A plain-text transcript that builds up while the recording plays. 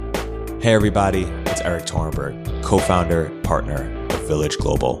Hey everybody, it's Eric Torenberg, co-founder, partner of Village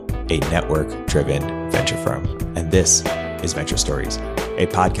Global, a network-driven venture firm. And this is Venture Stories, a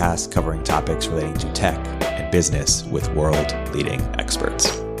podcast covering topics relating to tech and business with world-leading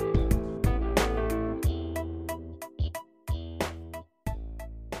experts.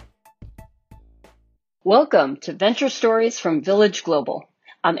 Welcome to Venture Stories from Village Global.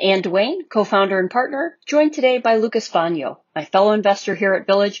 I'm Ann Duane, co-founder and partner, joined today by Lucas Bagno, my fellow investor here at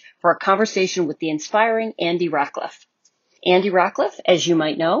Village, for a conversation with the inspiring Andy Rachleff. Andy Rachleff, as you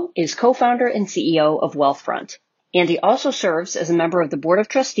might know, is co-founder and CEO of Wealthfront. Andy also serves as a member of the Board of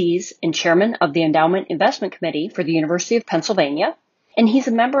Trustees and chairman of the Endowment Investment Committee for the University of Pennsylvania, and he's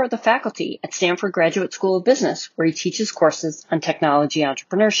a member of the faculty at Stanford Graduate School of Business, where he teaches courses on technology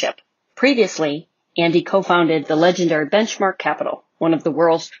entrepreneurship. Previously, Andy co-founded the legendary Benchmark Capital, one of the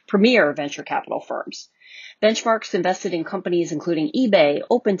world's premier venture capital firms. Benchmark's invested in companies including eBay,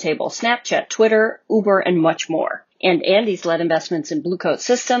 OpenTable, Snapchat, Twitter, Uber, and much more. And Andy's led investments in Blue Coat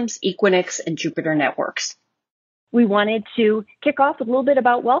Systems, Equinix, and Jupiter Networks. We wanted to kick off with a little bit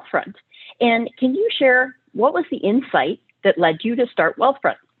about Wealthfront. And can you share what was the insight that led you to start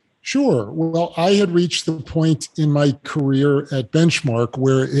Wealthfront? Sure. Well, I had reached the point in my career at Benchmark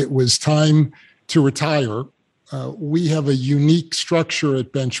where it was time to retire. We have a unique structure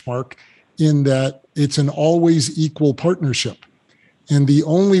at Benchmark in that it's an always equal partnership. And the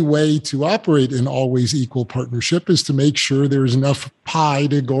only way to operate an always equal partnership is to make sure there's enough pie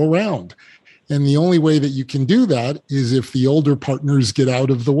to go around. And the only way that you can do that is if the older partners get out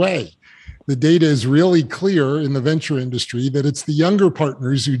of the way. The data is really clear in the venture industry that it's the younger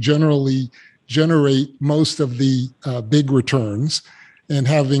partners who generally generate most of the big returns. And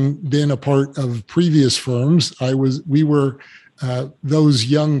having been a part of previous firms, we were those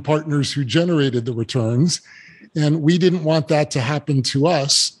young partners who generated the returns. And we didn't want that to happen to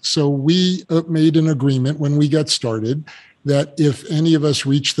us. So we made an agreement when we got started that if any of us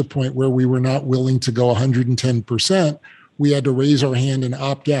reached the point where we were not willing to go 110%, we had to raise our hand and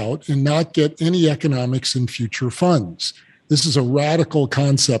opt out and not get any economics in future funds. This is a radical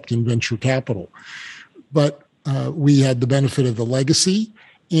concept in venture capital. But we had the benefit of the legacy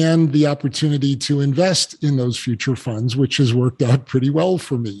and the opportunity to invest in those future funds, which has worked out pretty well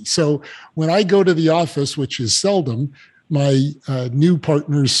for me. So when I go to the office, which is seldom, my new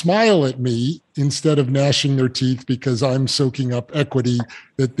partners smile at me instead of gnashing their teeth because I'm soaking up equity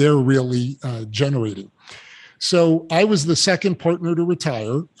that they're really generating. So I was the second partner to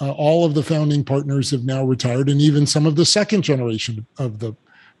retire. All of the founding partners have now retired, and even some of the second generation of the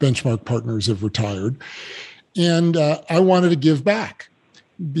Benchmark partners have retired. And I wanted to give back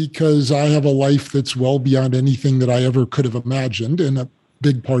because I have a life that's well beyond anything that I ever could have imagined. And a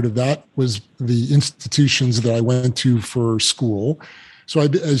big part of that was the institutions that I went to for school. So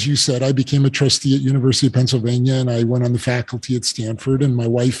as you said, I became a trustee at University of Pennsylvania, and I went on the faculty at Stanford. And my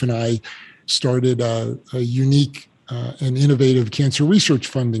wife and I started a unique and innovative cancer research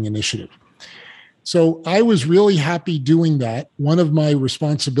funding initiative. So I was really happy doing that. One of my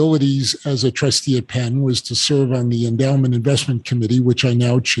responsibilities as a trustee at Penn was to serve on the Endowment Investment Committee, which I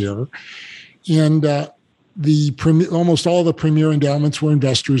now chair. And almost all the premier endowments were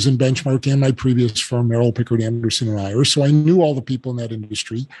investors in Benchmark and my previous firm, Merrill, Pickard, Anderson, and Iyer. So I knew all the people in that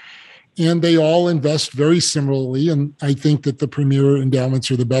industry. And they all invest very similarly. And I think that the premier endowments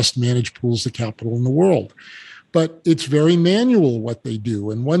are the best managed pools of capital in the world. But it's very manual what they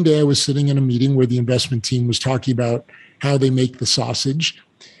do. And one day I was sitting in a meeting where the investment team was talking about how they make the sausage.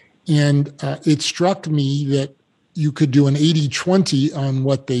 And it struck me that you could do an 80-20 on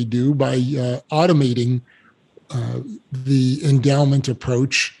what they do by automating the endowment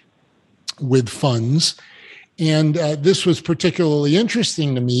approach with funds. And this was particularly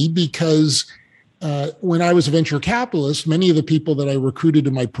interesting to me because when I was a venture capitalist, many of the people that I recruited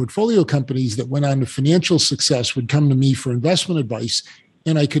in my portfolio companies that went on to financial success would come to me for investment advice.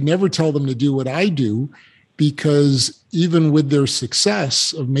 And I could never tell them to do what I do because even with their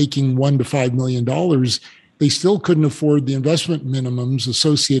success of making $1 to $5 million, they still couldn't afford the investment minimums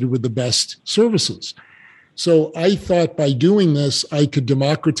associated with the best services. So I thought by doing this, I could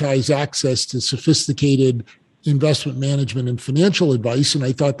democratize access to sophisticated investment management and financial advice. And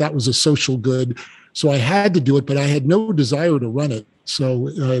I thought that was a social good. So I had to do it, but I had no desire to run it. So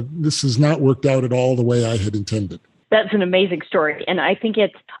this has not worked out at all the way I had intended. That's an amazing story. And I think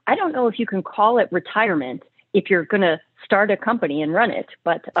I don't know if you can call it retirement if you're going to start a company and run it,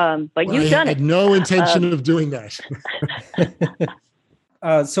 but you've done it. I had no intention of doing that.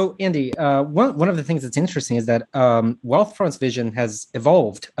 So, Andy, one of the things that's interesting is that Wealthfront's vision has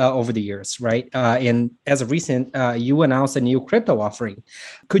evolved over the years, right? And as of recent, you announced a new crypto offering.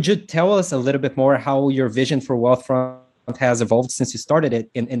 Could you tell us a little bit more how your vision for Wealthfront has evolved since you started it,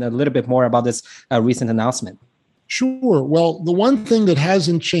 and a little bit more about this recent announcement? Sure. Well, the one thing that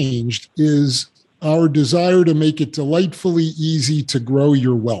hasn't changed is our desire to make it delightfully easy to grow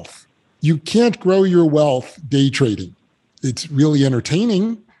your wealth. You can't grow your wealth day trading. It's really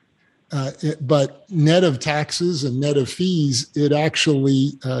entertaining, but net of taxes and net of fees, it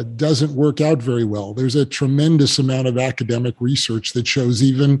actually doesn't work out very well. There's a tremendous amount of academic research that shows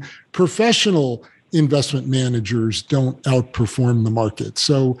even professional investment managers don't outperform the market.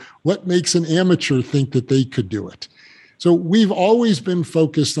 So what makes an amateur think that they could do it? So we've always been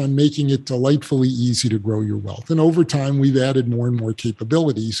focused on making it delightfully easy to grow your wealth. And over time, we've added more and more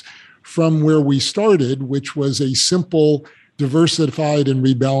capabilities from where we started, which was a simple, diversified and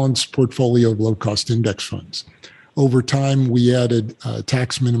rebalanced portfolio of low-cost index funds. Over time, we added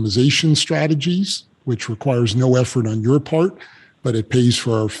tax minimization strategies, which requires no effort on your part, but it pays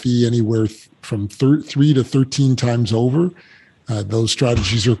for our fee anywhere from 3 to 13 times over. Those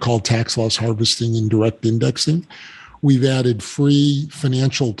strategies are called tax loss harvesting and direct indexing. We've added free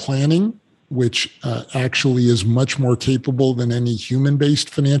financial planning, which actually is much more capable than any human-based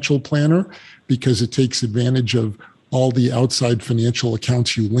financial planner because it takes advantage of all the outside financial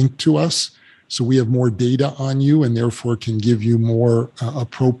accounts you link to us. So we have more data on you and therefore can give you more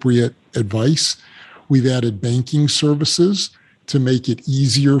appropriate advice. We've added banking services to make it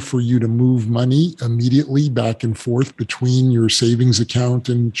easier for you to move money immediately back and forth between your savings account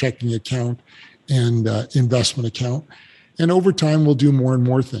and checking account and investment account. And over time, we'll do more and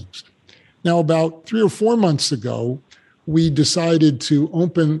more things. Now, about 3 or 4 months ago, we decided to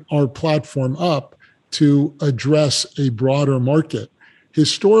open our platform up to address a broader market.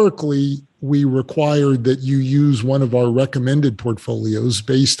 Historically, we required that you use one of our recommended portfolios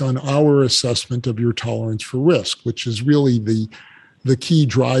based on our assessment of your tolerance for risk, which is really the key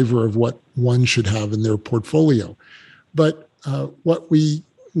driver of what one should have in their portfolio. But what we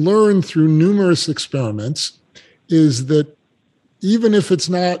learned through numerous experiments is that even if it's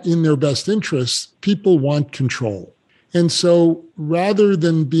not in their best interests, people want control. And so rather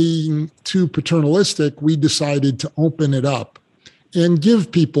than being too paternalistic, we decided to open it up and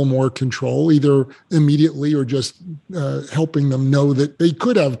give people more control, either immediately or just helping them know that they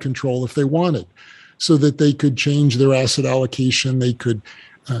could have control if they wanted, so that they could change their asset allocation. They could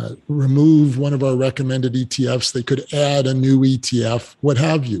remove one of our recommended ETFs. They could add a new ETF, what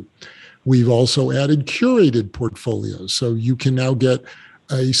have you. We've also added curated portfolios. So you can now get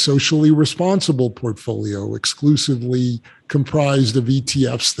a socially responsible portfolio exclusively comprised of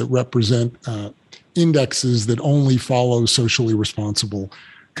ETFs that represent indexes that only follow socially responsible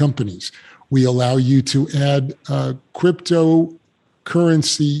companies. We allow you to add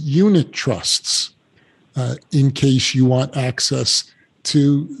cryptocurrency unit trusts in case you want access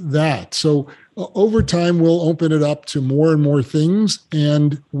to that. So over time, we'll open it up to more and more things,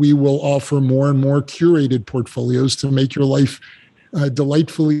 and we will offer more and more curated portfolios to make your life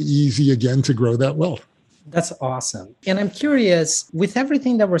delightfully easy again to grow that wealth. That's awesome. And I'm curious, with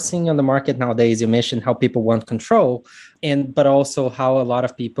everything that we're seeing on the market nowadays, you mentioned how people want control, but also how a lot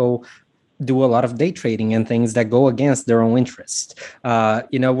of people do a lot of day trading and things that go against their own interest.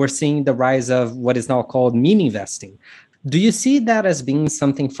 We're seeing the rise of what is now called meme investing. Do you see that as being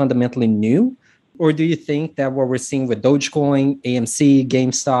something fundamentally new? Or do you think that what we're seeing with Dogecoin, AMC,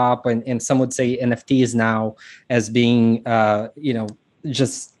 GameStop, and some would say NFTs now as being,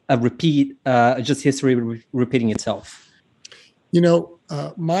 just a repeat, just history repeating itself?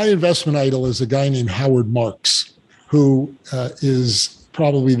 My investment idol is a guy named Howard Marks, who is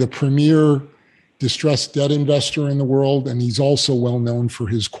probably the premier distressed debt investor in the world. And he's also well known for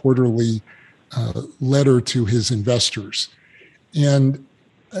his quarterly letter to his investors. And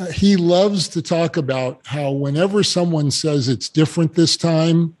he loves to talk about how whenever someone says it's different this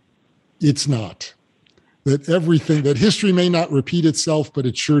time, it's not. That history may not repeat itself, but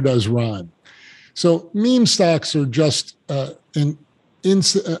it sure does rhyme. So meme stocks are just an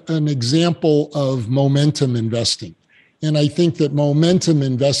example of momentum investing. And I think that momentum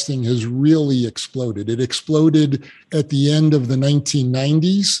investing has really exploded. It exploded at the end of the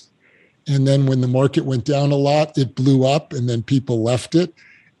 1990s. And then when the market went down a lot, it blew up and then people left it.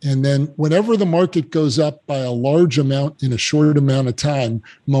 And then whenever the market goes up by a large amount in a short amount of time,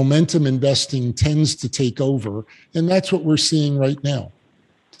 momentum investing tends to take over. And that's what we're seeing right now.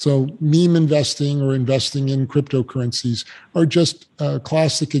 So meme investing or investing in cryptocurrencies are just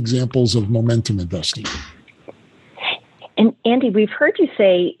classic examples of momentum investing. And Andy, we've heard you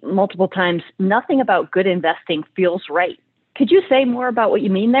say multiple times, nothing about good investing feels right. Could you say more about what you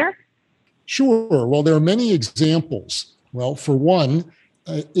mean there? Sure. Well, there are many examples. Well, for one,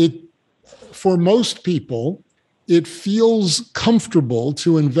 for most people, it feels comfortable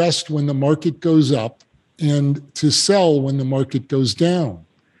to invest when the market goes up and to sell when the market goes down.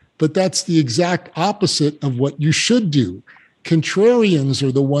 But that's the exact opposite of what you should do. Contrarians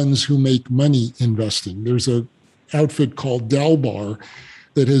are the ones who make money investing. There's an outfit called Dalbar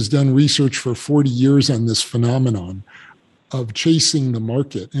that has done research for 40 years on this phenomenon of chasing the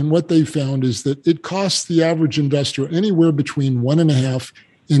market. And what they found is that it costs the average investor anywhere between 1.5%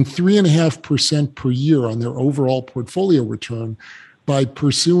 and 3.5% per year on their overall portfolio return by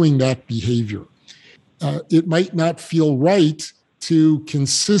pursuing that behavior. It might not feel right to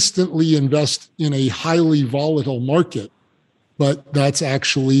consistently invest in a highly volatile market, but that's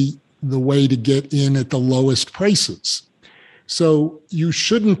actually the way to get in at the lowest prices. So you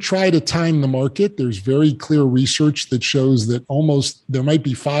shouldn't try to time the market. There's very clear research that shows that there might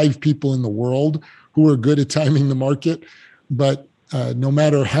be 5 people in the world who are good at timing the market, but no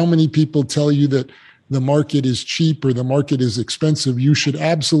matter how many people tell you that the market is cheap or the market is expensive, you should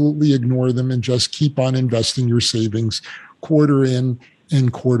absolutely ignore them and just keep on investing your savings quarter in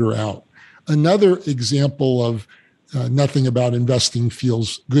and quarter out. Another example of nothing about investing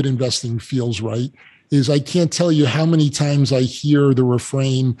feels right is I can't tell you how many times I hear the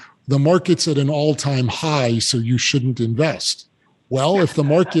refrain, the market's at an all-time high, so you shouldn't invest. Well, if the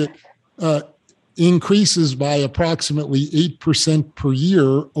market increases by approximately 8% per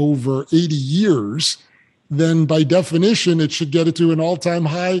year over 80 years, then by definition, it should get it to an all-time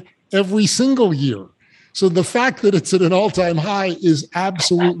high every single year. So the fact that it's at an all-time high is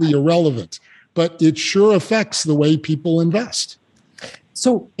absolutely irrelevant, but it sure affects the way people invest.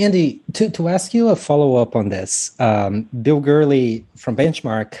 So, Andy, to ask you a follow-up on this, Bill Gurley from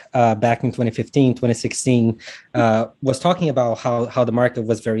Benchmark back in 2015, 2016 was talking about how the market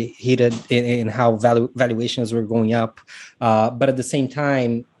was very heated and how valuations were going up. But at the same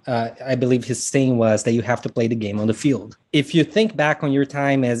time, I believe his saying was that you have to play the game on the field. If you think back on your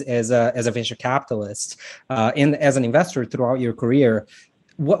time as a venture capitalist and as an investor throughout your career,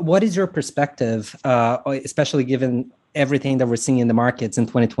 what is your perspective, especially given everything that we're seeing in the markets in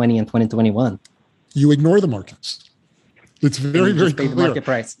 2020 and 2021? You ignore the markets. It's very, very clear. The market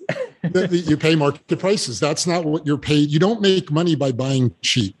price. You pay market prices. That's not what you're paid. You don't make money by buying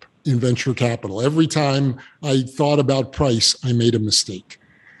cheap in venture capital. Every time I thought about price, I made a mistake.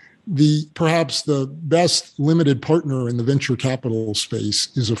 Perhaps the best limited partner in the venture capital space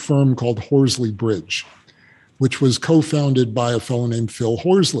is a firm called Horsley Bridge, which was co-founded by a fellow named Phil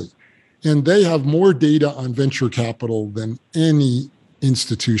Horsley. And they have more data on venture capital than any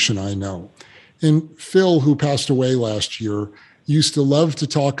institution I know. And Phil, who passed away last year, used to love to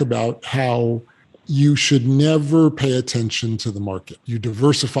talk about how you should never pay attention to the market. You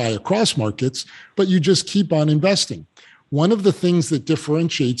diversify across markets, but you just keep on investing. One of the things that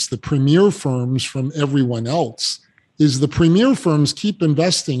differentiates the premier firms from everyone else is the premier firms keep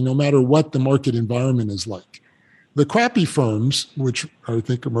investing no matter what the market environment is like. The crappy firms, which I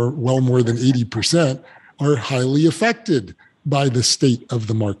think are well more than 80%, are highly affected by the state of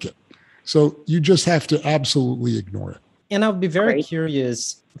the market. So you just have to absolutely ignore it. And I'll be very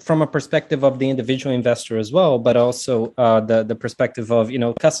curious from a perspective of the individual investor as well, but also the perspective of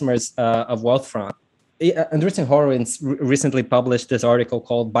customers of Wealthfront. Andreessen Horowitz recently published this article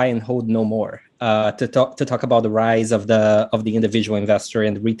called "Buy and Hold No More" to talk about the rise of the individual investor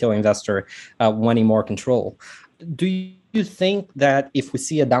and the retail investor wanting more control. Do you think that if we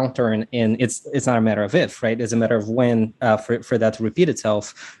see a downturn, and it's not a matter of if, right? It's a matter of when for that to repeat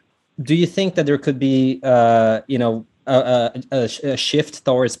itself. Do you think that there could be a shift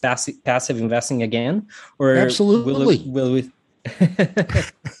towards passive investing again, or absolutely will we?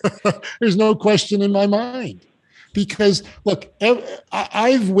 There's no question in my mind, because look,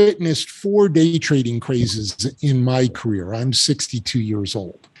 I've witnessed 4 day trading crazes in my career. I'm 62 years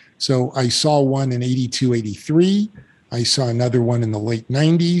old. So I saw one in 82, 83. I saw another one in the late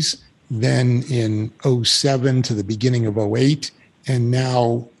 90s, then in 07 to the beginning of 08, and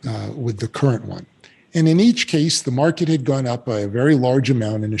now with the current one. And in each case, the market had gone up by a very large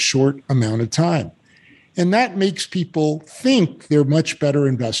amount in a short amount of time. And that makes people think they're much better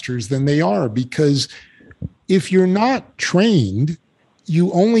investors than they are, because if you're not trained,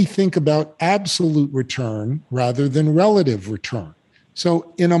 you only think about absolute return rather than relative return.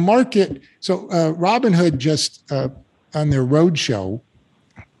 So in a market, Robinhood just on their roadshow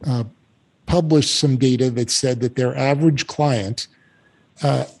published some data that said that their average client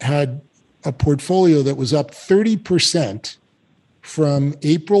had a portfolio that was up 30% from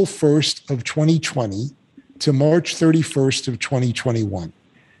April 1st of 2020 to March 31st of 2021.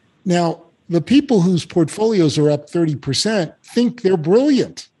 Now, the people whose portfolios are up 30% think they're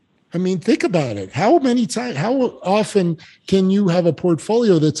brilliant. I mean, think about it. How often can you have a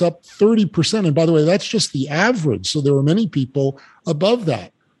portfolio that's up 30%? And by the way, that's just the average. So there are many people above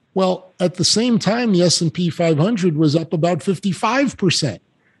that. Well, at the same time, the S&P 500 was up about 55%.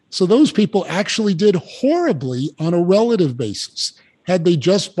 So those people actually did horribly on a relative basis. Had they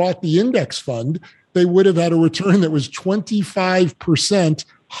just bought the index fund, they would have had a return that was 25%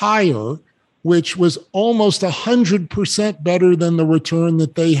 higher, which was almost 100% better than the return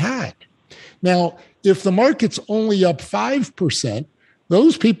that they had. Now, if the market's only up 5%,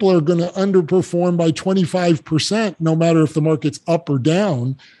 those people are going to underperform by 25%, no matter if the market's up or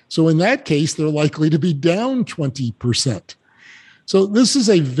down. So in that case, they're likely to be down 20%. So this is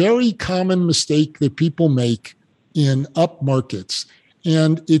a very common mistake that people make in up markets.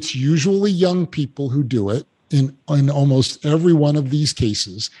 And it's usually young people who do it in almost every one of these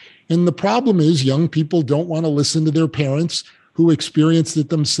cases. And the problem is young people don't want to listen to their parents who experienced it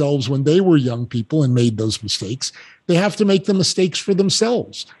themselves when they were young people and made those mistakes. They have to make the mistakes for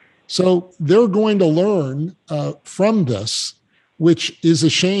themselves. So they're going to learn from this, which is a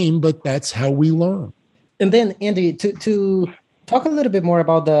shame, but that's how we learn. And then, Andy, to talk a little bit more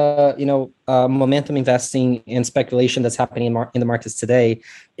about the momentum investing and speculation that's happening in the markets today.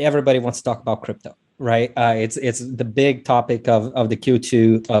 Everybody wants to talk about crypto, right? It's the big topic of the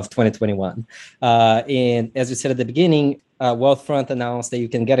Q2 of 2021. And as you said at the beginning, Wealthfront announced that you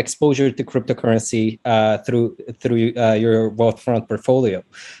can get exposure to cryptocurrency through your Wealthfront portfolio.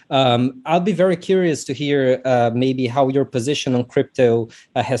 I'll be very curious to hear maybe how your position on crypto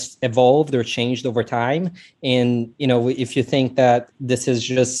has evolved or changed over time, and if you think that this is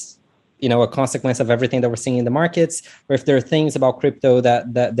just a consequence of everything that we're seeing in the markets, or if there are things about crypto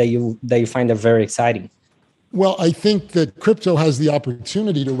that you find are very exciting. Well, I think that crypto has the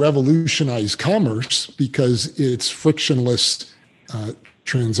opportunity to revolutionize commerce because it's frictionless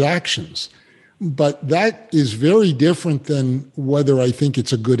transactions. But that is very different than whether I think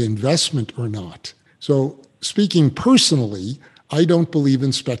it's a good investment or not. So speaking personally, I don't believe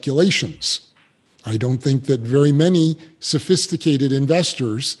in speculations. I don't think that very many sophisticated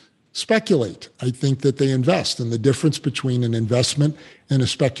investors speculate. I think that they invest. And the difference between an investment and a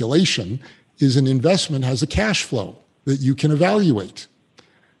speculation is an investment has a cash flow that you can evaluate.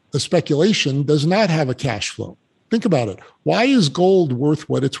 A speculation does not have a cash flow. Think about it. Why is gold worth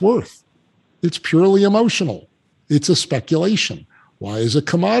what it's worth? It's purely emotional. It's a speculation. Why is a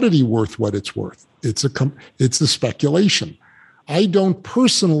commodity worth what it's worth? It's a speculation. I don't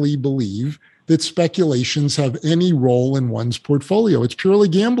personally believe that speculations have any role in one's portfolio. It's purely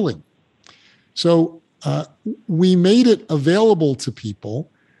gambling. So we made it available to people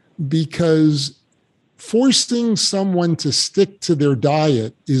because forcing someone to stick to their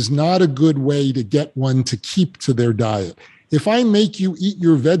diet is not a good way to get one to keep to their diet. If I make you eat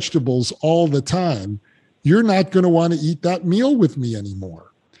your vegetables all the time, you're not going to want to eat that meal with me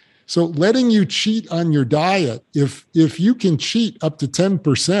anymore. So letting you cheat on your diet, if you can cheat up to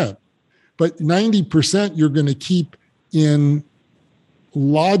 10%, but 90% you're going to keep in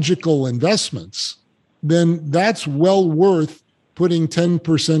logical investments, then that's well worth putting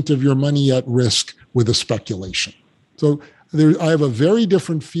 10% of your money at risk with a speculation. So I have a very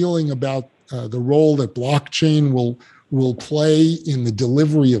different feeling about the role that blockchain will play in the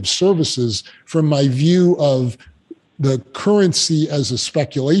delivery of services from my view of the currency as a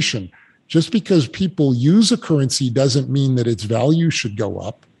speculation. Just because people use a currency doesn't mean that its value should go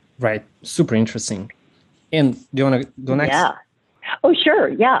up. Right. Super interesting. And do you want to go next? Yeah. Oh, sure.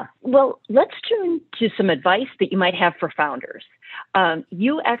 Yeah. Well, let's turn to some advice that you might have for founders.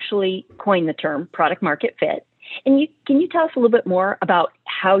 You actually coined the term product market fit. And can you tell us a little bit more about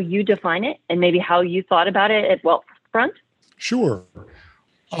how you define it and maybe how you thought about it at Wealthfront? Sure.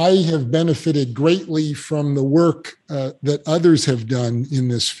 I have benefited greatly from the work that others have done in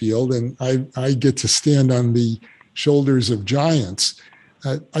this field, and I get to stand on the shoulders of giants.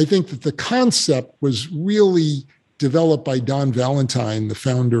 I think that the concept was really developed by Don Valentine, the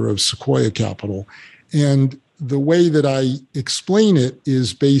founder of Sequoia Capital. And the way that I explain it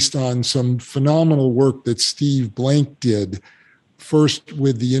is based on some phenomenal work that Steve Blank did, first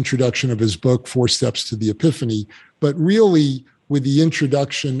with the introduction of his book, 4 Steps to the Epiphany, but really with the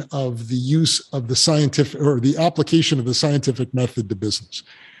introduction of the use of the scientific or the application of the scientific method to business.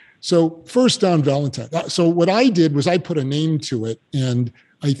 So first, Don Valentine. So what I did was I put a name to it, and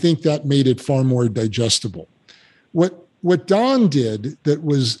I think that made it far more digestible. What Don did that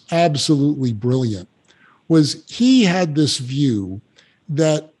was absolutely brilliant was he had this view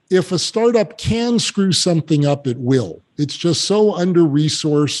that if a startup can screw something up, it will. It's just so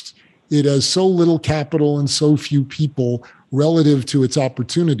under-resourced. It has so little capital and so few people relative to its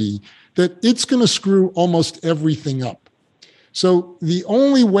opportunity that it's going to screw almost everything up. So the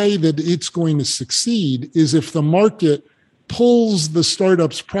only way that it's going to succeed is if the market pulls the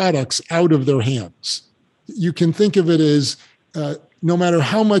startup's products out of their hands. You can think of it as no matter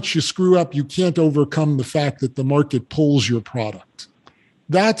how much you screw up, you can't overcome the fact that the market pulls your product.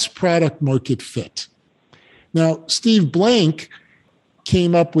 That's product market fit. Now, Steve Blank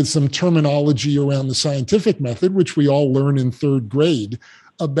came up with some terminology around the scientific method, which we all learn in third grade,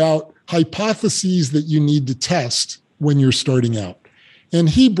 about hypotheses that you need to test when you're starting out. And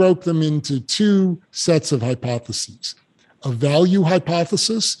he broke them into two sets of hypotheses. A value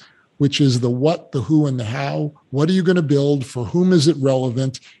hypothesis, which is the what, the who, and the how. What are you going to build? For whom is it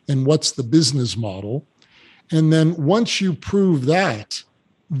relevant? And what's the business model? And then once you prove that,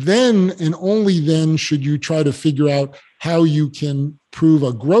 then and only then should you try to figure out how you can prove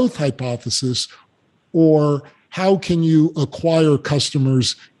a growth hypothesis, or how can you acquire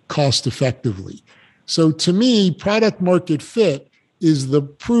customers cost effectively. So to me, product market fit is the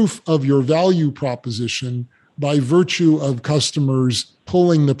proof of your value proposition by virtue of customers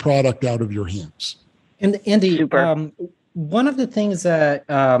pulling the product out of your hands. And Andy, one of the things that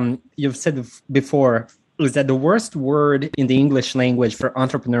you've said before is that the worst word in the English language for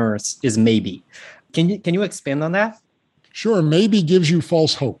entrepreneurs is maybe. Can you expand on that? Sure. Maybe gives you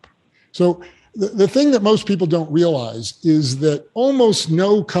false hope. So the thing that most people don't realize is that almost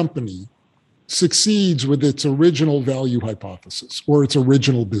no company succeeds with its original value hypothesis or its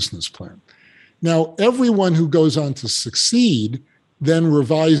original business plan. Now, everyone who goes on to succeed then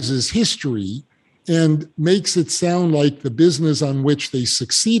revises history and makes it sound like the business on which they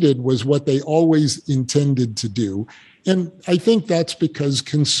succeeded was what they always intended to do. And I think that's because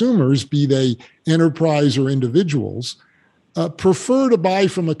consumers, be they enterprise or individuals, prefer to buy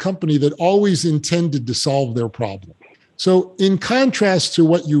from a company that always intended to solve their problem. So in contrast to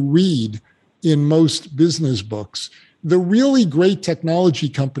what you read in most business books, the really great technology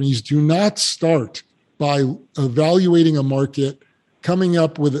companies do not start by evaluating a market, coming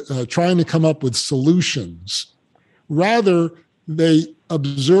up with, trying to come up with solutions. Rather, they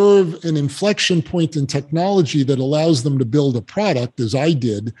observe an inflection point in technology that allows them to build a product, as I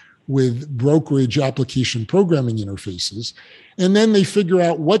did with brokerage application programming interfaces. And then they figure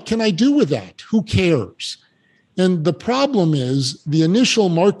out, what can I do with that? Who cares? And the problem is the initial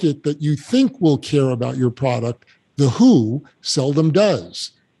market that you think will care about your product, the who, seldom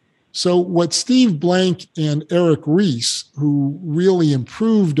does. So what Steve Blank and Eric Ries, who really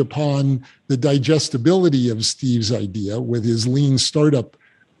improved upon the digestibility of Steve's idea with his Lean Startup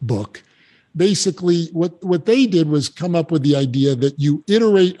book, basically what they did was come up with the idea that you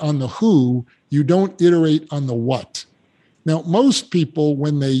iterate on the who, you don't iterate on the what. Now, most people,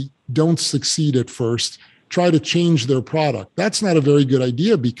 when they don't succeed at first, try to change their product. That's not a very good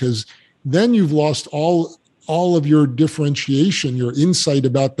idea, because then you've lost all of your differentiation, your insight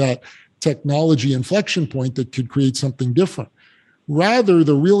about that technology inflection point that could create something different. Rather,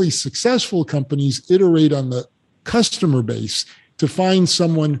 the really successful companies iterate on the customer base to find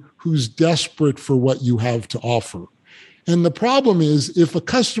someone who's desperate for what you have to offer. And the problem is, if a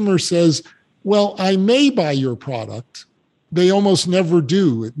customer says, well, I may buy your product, they almost never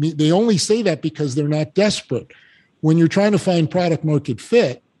do. They only say that because they're not desperate. When you're trying to find product market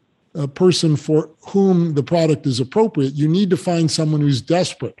fit, a person for whom the product is appropriate, you need to find someone who's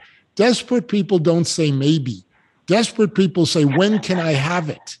desperate. Desperate people don't say maybe. Desperate people say, when can I have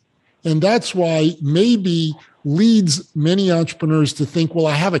it? And that's why maybe leads many entrepreneurs to think, well,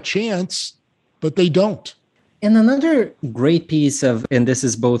 I have a chance, but they don't. And another great piece of, and this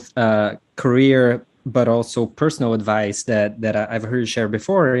is both career but also personal advice that I've heard you share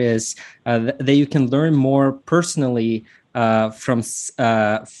before, is that you can learn more personally from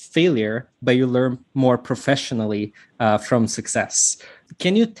failure, but you learn more professionally from success.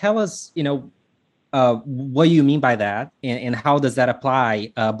 Can you tell us, what you mean by that, and how does that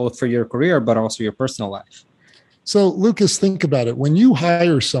apply both for your career, but also your personal life? So, Lucas, think about it. When you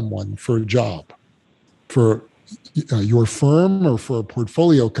hire someone for a job, for your firm or for a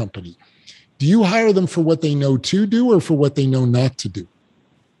portfolio company, do you hire them for what they know to do or for what they know not to do?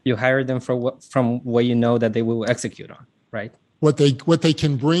 You hire them from what you know that they will execute on, right? What they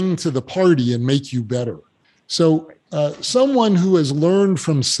can bring to the party and make you better. So someone who has learned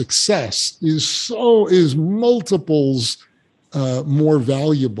from success is multiples more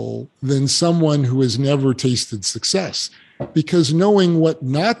valuable than someone who has never tasted success, because knowing what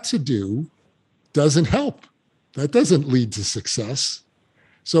not to do doesn't help. That doesn't lead to success.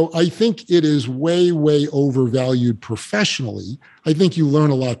 So I think it is way, way overvalued professionally. I think you learn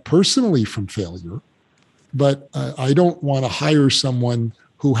a lot personally from failure, but I don't want to hire someone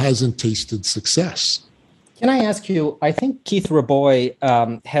who hasn't tasted success. Can I ask you, I think Keith Rabois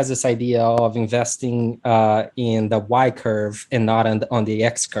has this idea of investing in the Y curve and not on the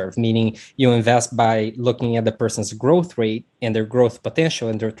X curve, meaning you invest by looking at the person's growth rate and their growth potential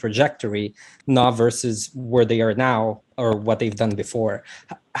and their trajectory, not versus where they are now or what they've done before.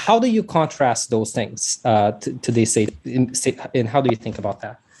 How do you contrast those things to this, and how do you think about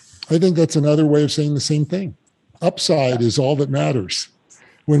that? I think that's another way of saying the same thing. Upside is all that matters.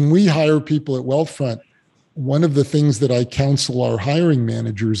 When we hire people at Wealthfront, one of the things that I counsel our hiring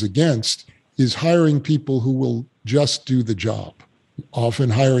managers against is hiring people who will just do the job. Often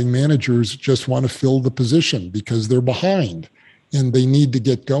hiring managers just want to fill the position because they're behind and they need to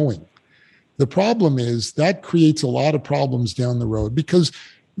get going. The problem is that creates a lot of problems down the road because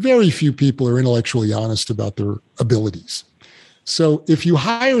very few people are intellectually honest about their abilities. So if you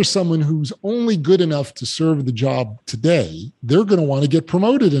hire someone who's only good enough to serve the job today, they're going to want to get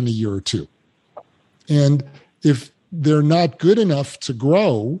promoted in a year or two. And if they're not good enough to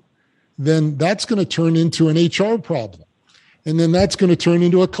grow, then that's going to turn into an HR problem. And then that's going to turn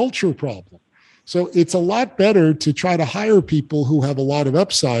into a culture problem. So it's a lot better to try to hire people who have a lot of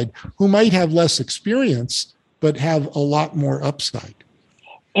upside, who might have less experience, but have a lot more upside.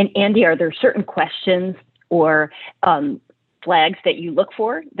 And Andy, are there certain questions or flags that you look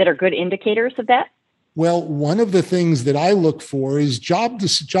for that are good indicators of that? Well, one of the things that I look for is job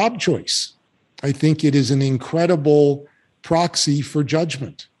choice. I think it is an incredible proxy for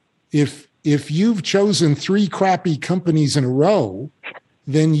judgment. If you've chosen 3 crappy companies in a row,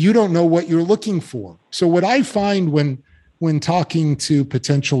 then you don't know what you're looking for. So what I find when talking to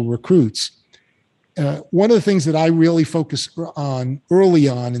potential recruits, one of the things that I really focus on early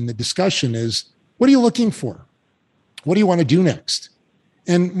on in the discussion is, what are you looking for? What do you want to do next?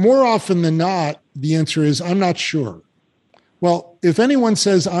 And more often than not, the answer is, I'm not sure. Well, if anyone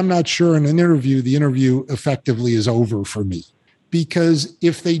says, I'm not sure in an interview, the interview effectively is over for me. Because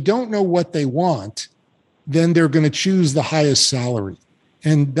if they don't know what they want, then they're going to choose the highest salary.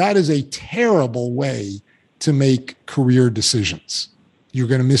 And that is a terrible way to make career decisions. You're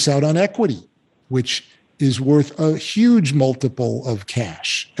going to miss out on equity, which is worth a huge multiple of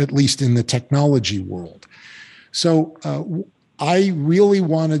cash, at least in the technology world. So I really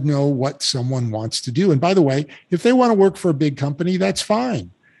want to know what someone wants to do. And by the way, if they want to work for a big company, that's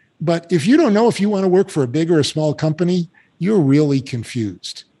fine. But if you don't know if you want to work for a big or a small company, you're really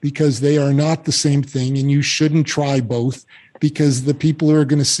confused because they are not the same thing. And you shouldn't try both because the people who are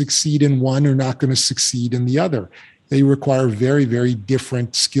going to succeed in one are not going to succeed in the other. They require very, very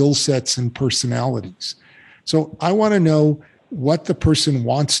different skill sets and personalities. So I want to know what the person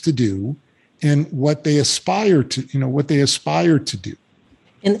wants to do and what they aspire to, do.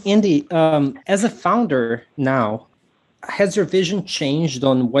 And Andy, as a founder now, has your vision changed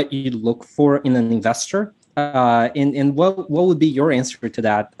on what you look for in an investor? And what would be your answer to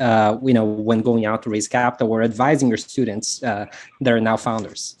that, when going out to raise capital or advising your students that are now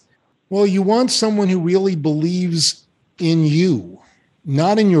founders? Well, you want someone who really believes in you,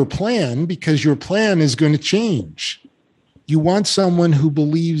 not in your plan, because your plan is going to change. You want someone who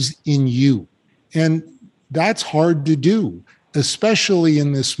believes in you. And that's hard to do, especially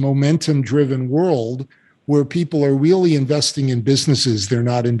in this momentum-driven world where people are really investing in businesses. They're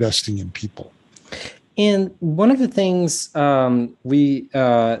not investing in people. And one of the things that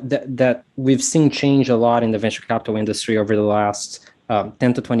we've seen change a lot in the venture capital industry over the last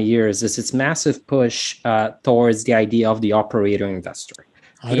 10 to 20 years is its massive push towards the idea of the operator investor.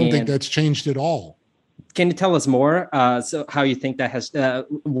 I don't think that's changed at all. Can you tell us more? So how you think that has,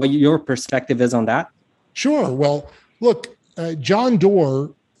 what your perspective is on that? Sure. Well, look, John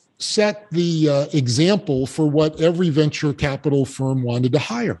Doerr set the example for what every venture capital firm wanted to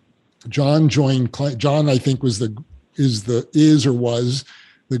hire. John, I think, was the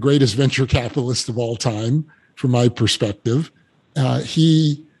greatest venture capitalist of all time, from my perspective.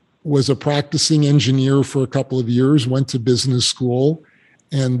 He was a practicing engineer for a couple of years, went to business school,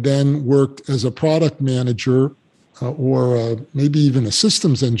 and then worked as a product manager or maybe even a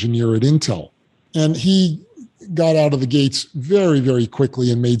systems engineer at Intel. And he got out of the gates very, very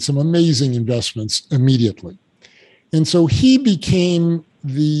quickly and made some amazing investments immediately. And so he became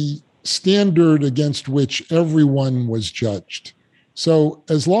the standard against which everyone was judged. So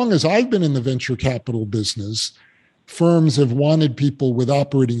as long as I've been in the venture capital business, firms have wanted people with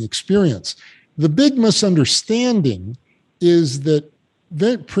operating experience. The big misunderstanding is that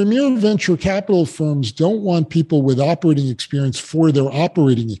premier venture capital firms don't want people with operating experience for their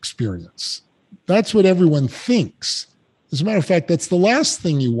operating experience. That's what everyone thinks. As a matter of fact, that's the last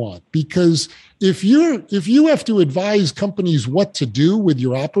thing you want, because if you have to advise companies what to do with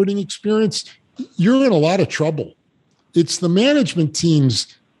your operating experience, you're in a lot of trouble. It's the management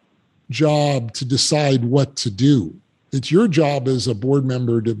team's job to decide what to do. It's your job as a board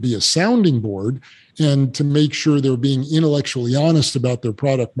member to be a sounding board and to make sure they're being intellectually honest about their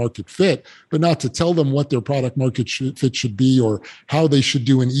product market fit, but not to tell them what their product market fit should be, or how they should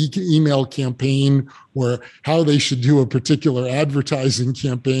do an email campaign, or how they should do a particular advertising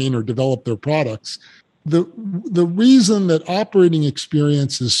campaign or develop their products. The reason that operating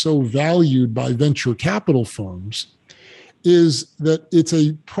experience is so valued by venture capital firms is that it's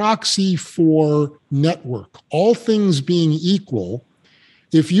a proxy for network. All things being equal,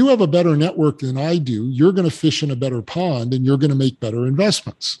 if you have a better network than I do, you're going to fish in a better pond and you're going to make better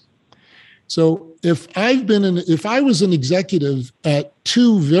investments. So if I was an executive at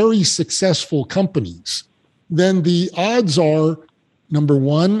two very successful companies, then the odds are, number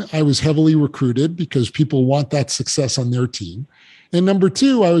one, I was heavily recruited because people want that success on their team. And number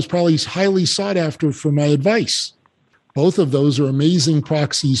two, I was probably highly sought after for my advice. Both of those are amazing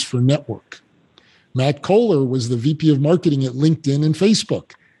proxies for network. Matt Kohler was the VP of marketing at LinkedIn and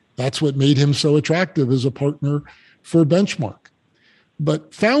Facebook. That's what made him so attractive as a partner for Benchmark.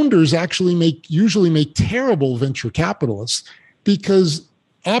 But founders actually usually make terrible venture capitalists, because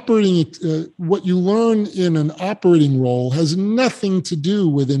what you learn in an operating role has nothing to do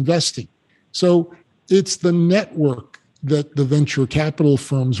with investing. So it's the network that the venture capital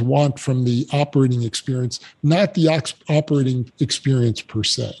firms want from the operating experience, not the operating experience per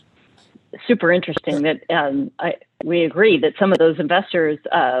se. Super interesting that we agree that some of those investors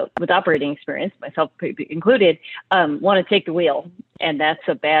with operating experience, myself included, want to take the wheel, and that's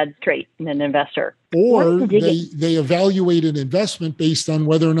a bad trait in an investor. Or they evaluate an investment based on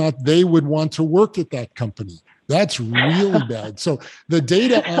whether or not they would want to work at that company. That's really bad. So the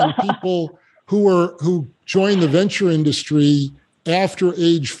data on people who join the venture industry after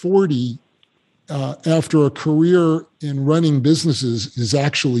age 40, after a career in running businesses, is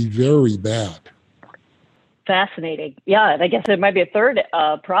actually very bad. Fascinating. Yeah, and I guess there might be a third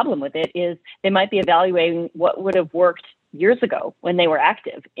problem with it is they might be evaluating what would have worked years ago when they were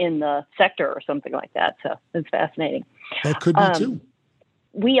active in the sector or something like that. So it's fascinating. That could be too.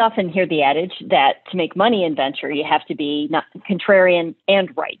 We often hear the adage that to make money in venture, you have to be not contrarian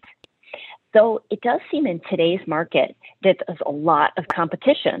and right. So it does seem in today's market that there's a lot of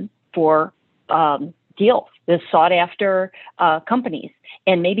competition for deals, the sought after companies.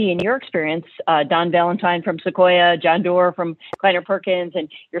 And maybe in your experience, Don Valentine from Sequoia, John Doerr from Kleiner Perkins, and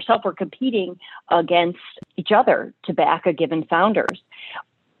yourself were competing against each other to back a given founders.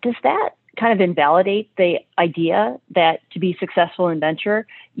 Does that kind of invalidate the idea that to be successful in venture,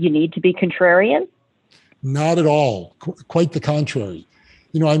 you need to be contrarian? Not at all. Quite the contrary.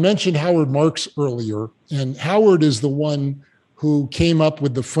 I mentioned Howard Marks earlier, and Howard is the one who came up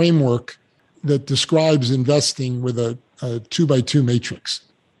with the framework that describes investing with a 2x2 matrix.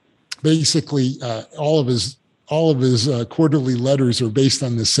 Basically, all of his quarterly letters are based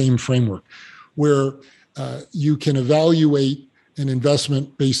on the same framework, where you can evaluate an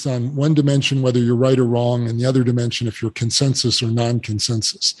investment based on one dimension, whether you're right or wrong, and the other dimension, if you're consensus or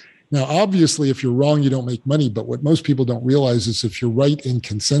non-consensus. Now, obviously, if you're wrong, you don't make money. But what most people don't realize is if you're right in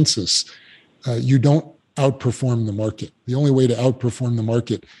consensus, you don't outperform the market. The only way to outperform the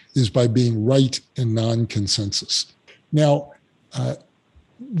market is by being right in non-consensus. Now,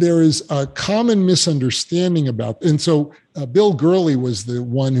 there is a common misunderstanding about, and so Bill Gurley was the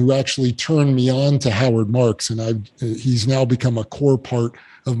one who actually turned me on to Howard Marks, and he's now become a core part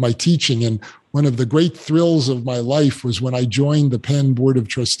of my teaching. And one of the great thrills of my life was when I joined the Penn Board of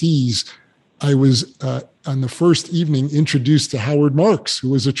Trustees. I was on the first evening introduced to Howard Marks, who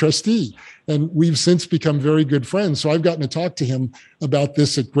was a trustee, and we've since become very good friends. So I've gotten to talk to him about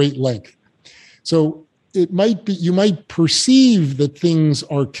this at great length. So it might be, you might perceive that things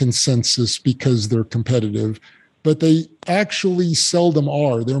are consensus because they're competitive, but they actually seldom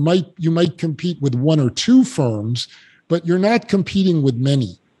are. You might compete with one or two firms, but you're not competing with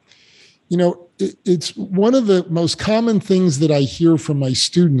many. It's one of the most common things that I hear from my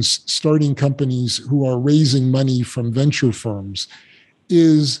students starting companies who are raising money from venture firms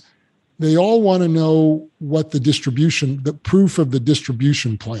is they all want to know what the proof of the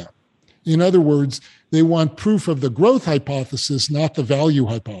distribution plan. In other words, they want proof of the growth hypothesis, not the value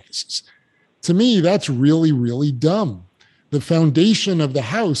hypothesis. To me, that's really, really dumb. The foundation of the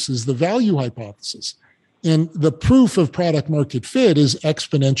house is the value hypothesis. And the proof of product market fit is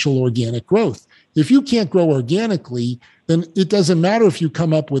exponential organic growth. If you can't grow organically, then it doesn't matter if you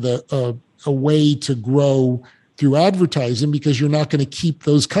come up with a way to grow through advertising, because you're not going to keep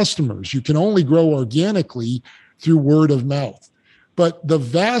those customers. You can only grow organically through word of mouth. But the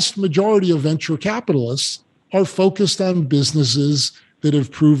vast majority of venture capitalists are focused on businesses that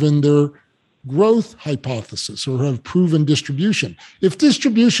have proven their growth hypothesis or have proven distribution. If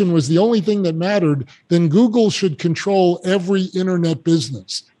distribution was the only thing that mattered, then Google should control every internet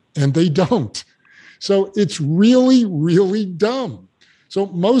business, and they don't. So it's really, really dumb. So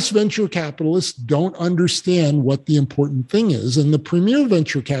most venture capitalists don't understand what the important thing is. And the premier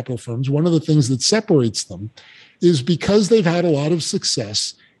venture capital firms, one of the things that separates them is because they've had a lot of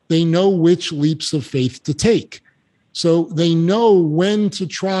success, they know which leaps of faith to take. So they know when to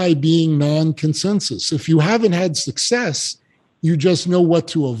try being non-consensus. If you haven't had success, you just know what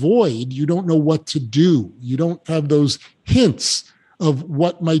to avoid. You don't know what to do. You don't have those hints of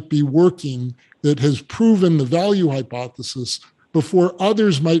what might be working that has proven the value hypothesis before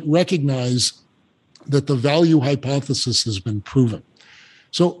others might recognize that the value hypothesis has been proven.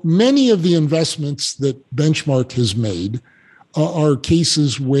 So many of the investments that Benchmark has made are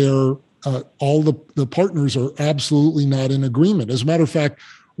cases where all the partners are absolutely not in agreement. As a matter of fact,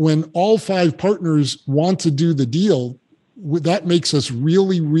 when all 5 partners want to do the deal, that makes us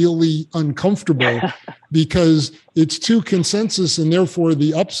really, really uncomfortable because it's too consensus and therefore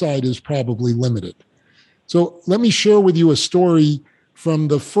the upside is probably limited. So let me share with you a story from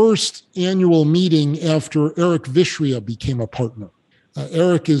the first annual meeting after Eric Vishria became a partner.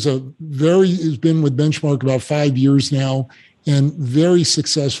 Eric has been with Benchmark about 5 years now and very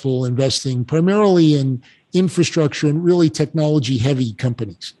successful investing primarily in infrastructure and really technology-heavy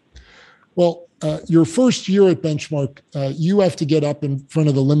companies. Well, your first year at Benchmark, you have to get up in front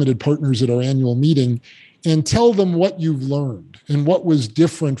of the limited partners at our annual meeting and tell them what you've learned and what was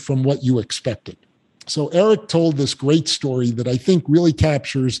different from what you expected. So Eric told this great story that I think really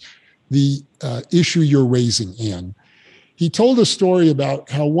captures the issue you're raising, Anne. He told a story about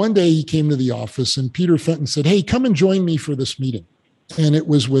how one day he came to the office and Peter Fenton said, "Hey, come and join me for this meeting." And it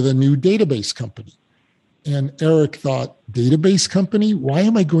was with a new database company. And Eric thought, database company? Why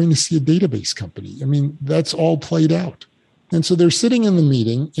am I going to see a database company? I mean, that's all played out. And so they're sitting in the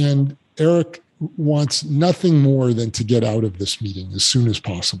meeting and Eric wants nothing more than to get out of this meeting as soon as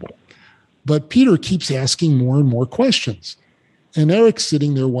possible. But Peter keeps asking more and more questions. And Eric's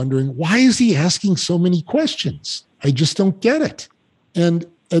sitting there wondering, why is he asking so many questions? I just don't get it. And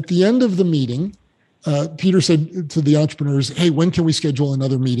at the end of the meeting, Peter said to the entrepreneurs, "Hey, when can we schedule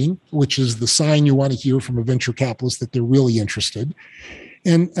another meeting?" Which is the sign you want to hear from a venture capitalist that they're really interested.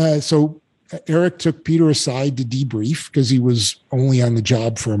 And so Eric took Peter aside to debrief because he was only on the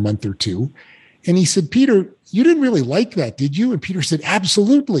job for a month or two. And he said, "Peter, you didn't really like that, did you?" And Peter said,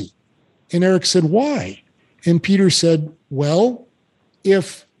 "Absolutely." And Eric said, "Why?" And Peter said, "Well,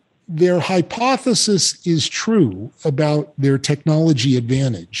 if their hypothesis is true about their technology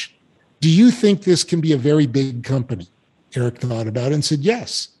advantage, do you think this can be a very big company?" Eric thought about it and said,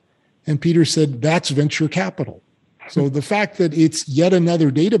 "Yes." And Peter said, "That's venture capital." So the fact that it's yet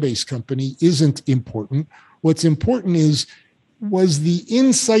another database company isn't important. What's important was the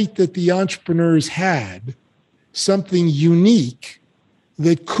insight that the entrepreneurs had something unique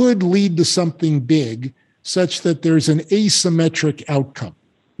that could lead to something big, such that there's an asymmetric outcome.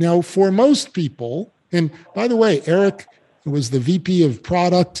 Now, for most people, and by the way, Eric was the VP of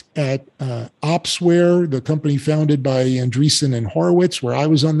product at Opsware, the company founded by Andreessen and Horowitz, where I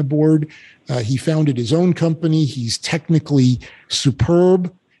was on the board. He founded his own company. He's technically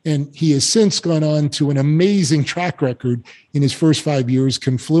superb. And he has since gone on to an amazing track record in his first 5 years.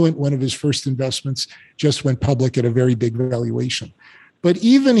 Confluent, one of his first investments, just went public at a very big valuation. But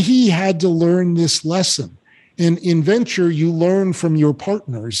even he had to learn this lesson. And in venture, you learn from your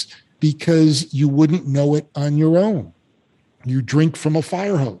partners because you wouldn't know it on your own. You drink from a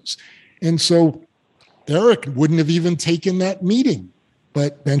fire hose. And so Eric wouldn't have even taken that meeting.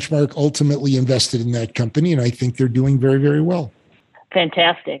 But Benchmark ultimately invested in that company, and I think they're doing very, very well.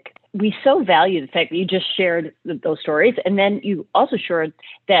 Fantastic. We so value the fact that you just shared those stories. And then you also shared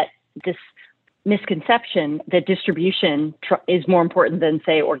that this misconception that distribution is more important than,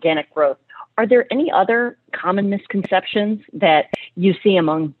 say, organic growth. Are there any other common misconceptions that you see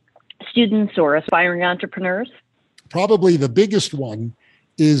among students or aspiring entrepreneurs? Probably the biggest one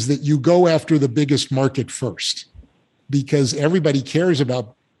is that you go after the biggest market first, because everybody cares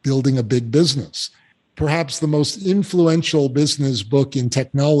about building a big business. Perhaps the most influential business book in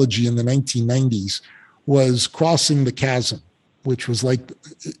technology in the 1990s was Crossing the Chasm, which was like,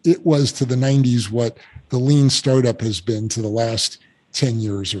 it was to the 90s what the lean startup has been to the last 10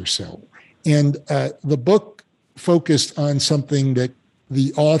 years or so. And the book focused on something that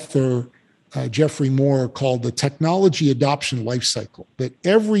the author, Jeffrey Moore, called the technology adoption lifecycle, that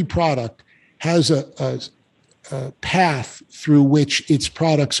every product has a path through which its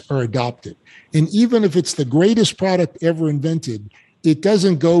products are adopted. And even if it's the greatest product ever invented, it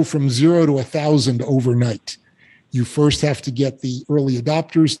doesn't go from 0 to 1,000 overnight. You first have to get the early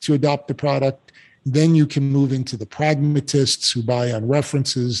adopters to adopt the product. Then you can move into the pragmatists who buy on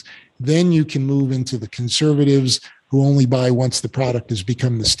references. Then you can move into the conservatives who only buy once the product has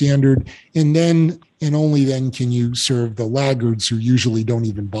become the standard. And then, and only then, can you serve the laggards who usually don't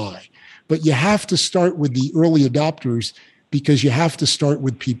even buy. But you have to start with the early adopters because you have to start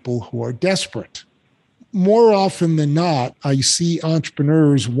with people who are desperate. More often than not, I see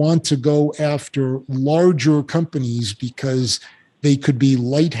entrepreneurs want to go after larger companies because they could be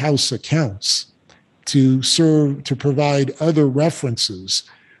lighthouse accounts to provide other references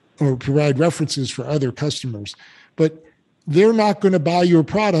or provide references for other customers. But they're not going to buy your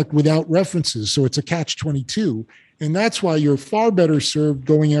product without references. So it's a catch-22. And that's why you're far better served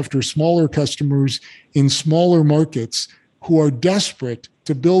going after smaller customers in smaller markets who are desperate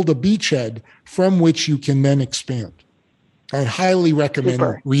to build a beachhead from which you can then expand. I highly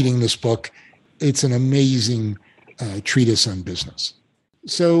recommend reading this book. It's an amazing treatise on business.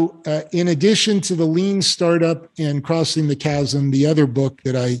 So in addition to the Lean Startup and Crossing the Chasm, the other book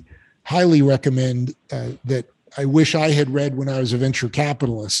that I highly recommend that I wish I had read when I was a venture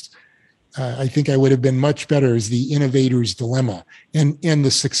capitalist, I think I would have been much better, is The Innovator's Dilemma. And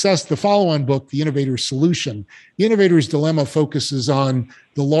the follow-on book, The Innovator's Solution. The Innovator's Dilemma focuses on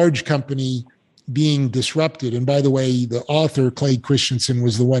the large company being disrupted. And by the way, the author, Clay Christensen,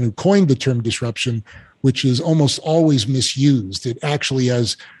 was the one who coined the term disruption, which is almost always misused. It actually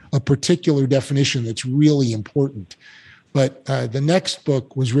has a particular definition that's really important. But the next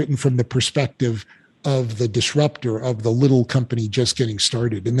book was written from the perspective of the disruptor, of the little company just getting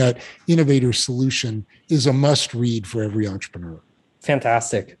started. And that Innovator Solution is a must read for every entrepreneur.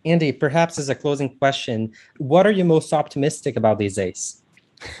 Fantastic. Andy, perhaps as a closing question, what are you most optimistic about these days?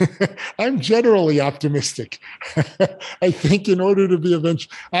 I'm generally optimistic. I think in order to be a venture,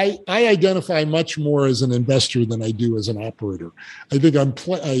 I identify much more as an investor than I do as an operator. I think I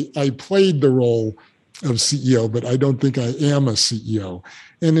played the role of CEO, but I don't think I am a CEO.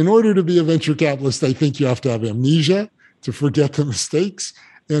 And in order to be a venture capitalist, I think you have to have amnesia to forget the mistakes.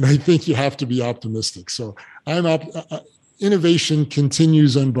 And I think you have to be optimistic. So innovation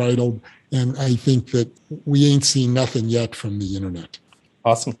continues unbridled. And I think that we ain't seen nothing yet from the internet.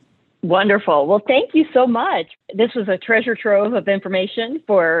 Awesome. Wonderful. Well, thank you so much. This was a treasure trove of information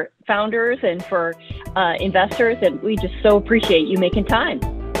for founders and for investors. And we just so appreciate you making time.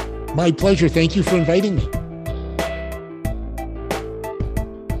 My pleasure. Thank you for inviting me.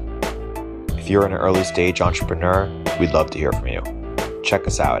 If you're an early stage entrepreneur, we'd love to hear from you. Check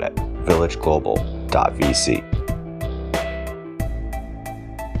us out at villageglobal.vc.